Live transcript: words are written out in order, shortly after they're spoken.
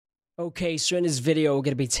Okay, so in this video, we're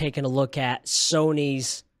going to be taking a look at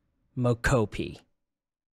Sony's Mocopi.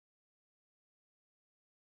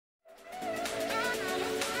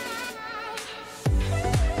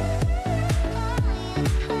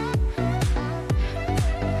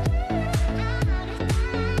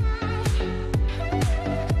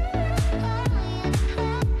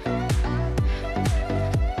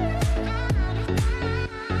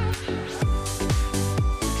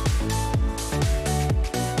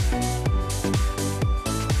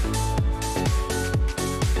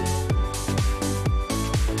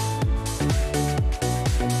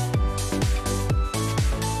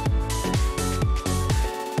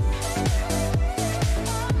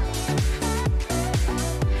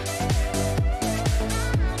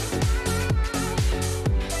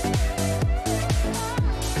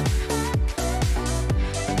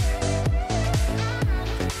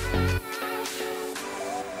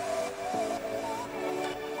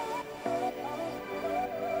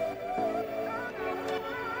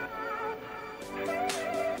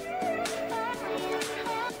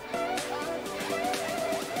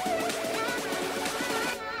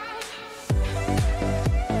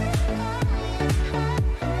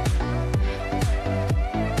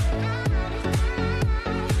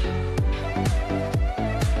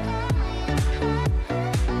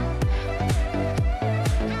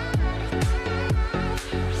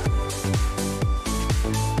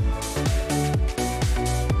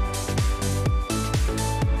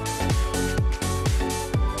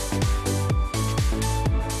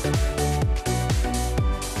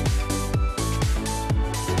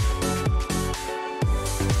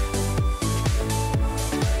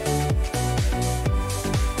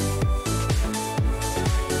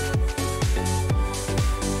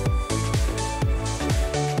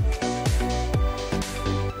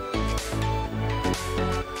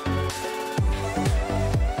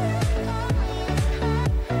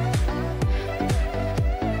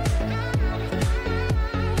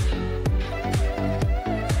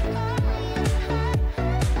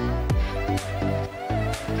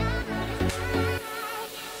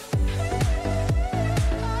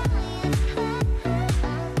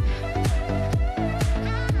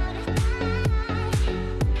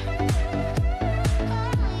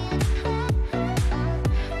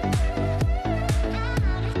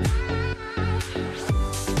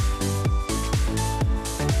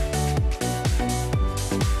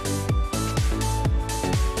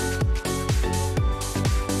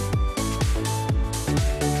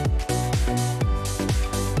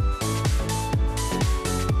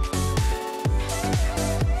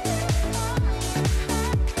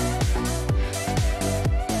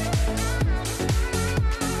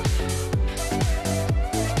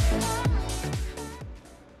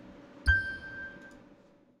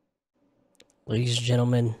 Ladies and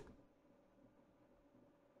gentlemen,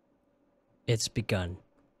 it's begun.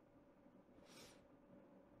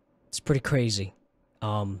 It's pretty crazy.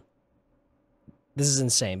 This is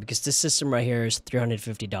insane because this system right here is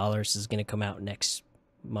 $350. This is going to come out next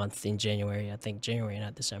month in January. I think January,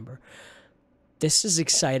 not December. This is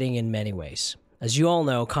exciting in many ways. As you all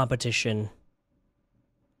know, competition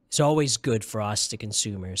is always good for us, the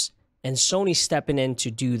consumers. And Sony stepping in to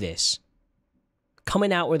do this,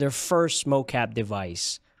 coming out with their first Mocap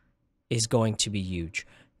device, is going to be huge.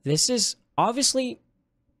 This is obviously,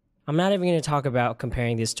 I'm not even going to talk about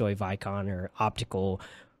comparing this to a Vicon or optical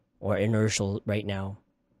or inertial right now.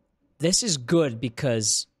 This is good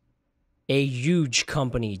because a huge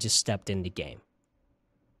company just stepped in the game.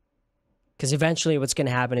 Because eventually what's going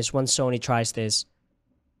to happen is once Sony tries this,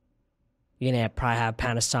 you're going to probably have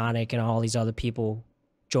Panasonic and all these other people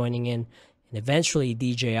joining in. And eventually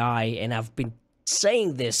DJI, and I've been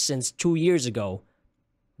saying this since 2 years ago,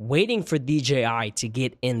 waiting for DJI to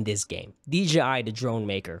get in this game. DJI, the drone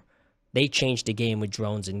maker, they changed the game with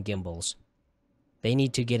drones and gimbals. They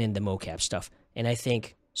need to get in the Mocap stuff. And I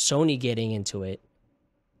think Sony getting into it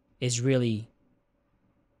is really,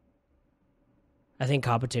 I think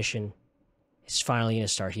competition is finally going to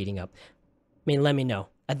start heating up. I mean, let me know.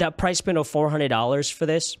 At that price point of $400 for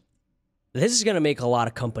this is going to make a lot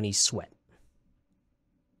of companies sweat.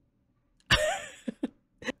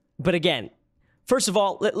 But again, first of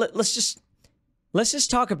all, let's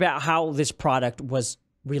just talk about how this product was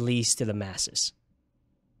released to the masses.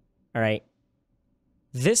 All right.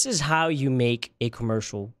 This is how you make a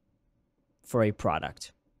commercial for a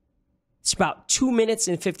product. It's about 2 minutes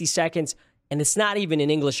and 50 seconds, and it's not even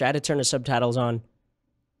in English. I had to turn the subtitles on,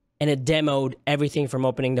 and it demoed everything from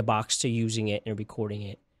opening the box to using it and recording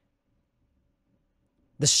it.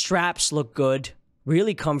 The straps look good,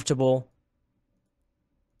 really comfortable.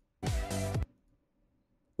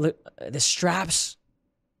 Look, the straps.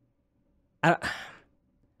 I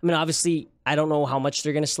mean, obviously, I don't know how much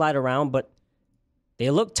they're going to slide around, but they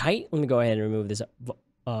look tight. Let me go ahead and remove this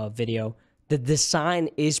video. The design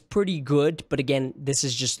is pretty good, but again, this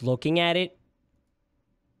is just looking at it.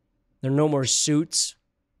 There are no more suits.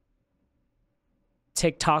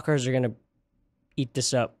 TikTokers are going to eat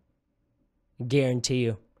this up. I guarantee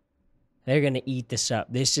you. They're going to eat this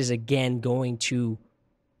up. This is, again, going to...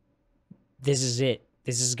 This is it.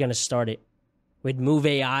 This is going to start it. With Move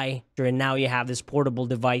AI, and now you have this portable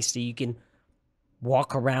device that you can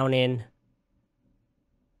walk around in.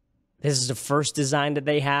 This is the first design that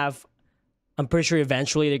they have. I'm pretty sure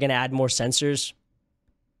eventually they're going to add more sensors.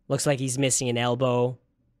 Looks like he's missing an elbow.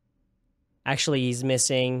 Actually, he's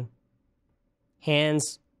missing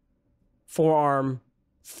hands, forearm,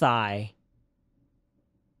 thigh,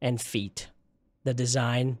 and feet. The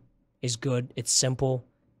design is good. It's simple.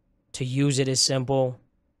 To use it is simple.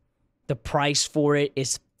 The price for it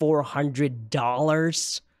is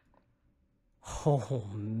 $400. Oh,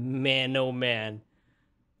 man, oh, man.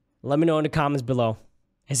 Let me know in the comments below.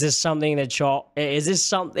 Is this something that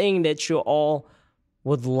you all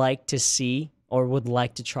would like to see or would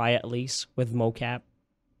like to try at least with Mocap?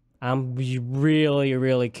 I'm really,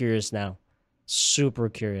 really curious now. Super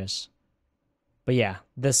curious. But yeah,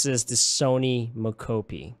 this is the Sony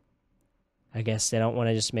Mocopi. I guess they don't want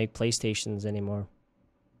to just make PlayStations anymore.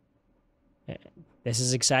 This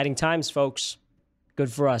is exciting times, folks.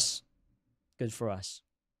 Good for us. Good for us.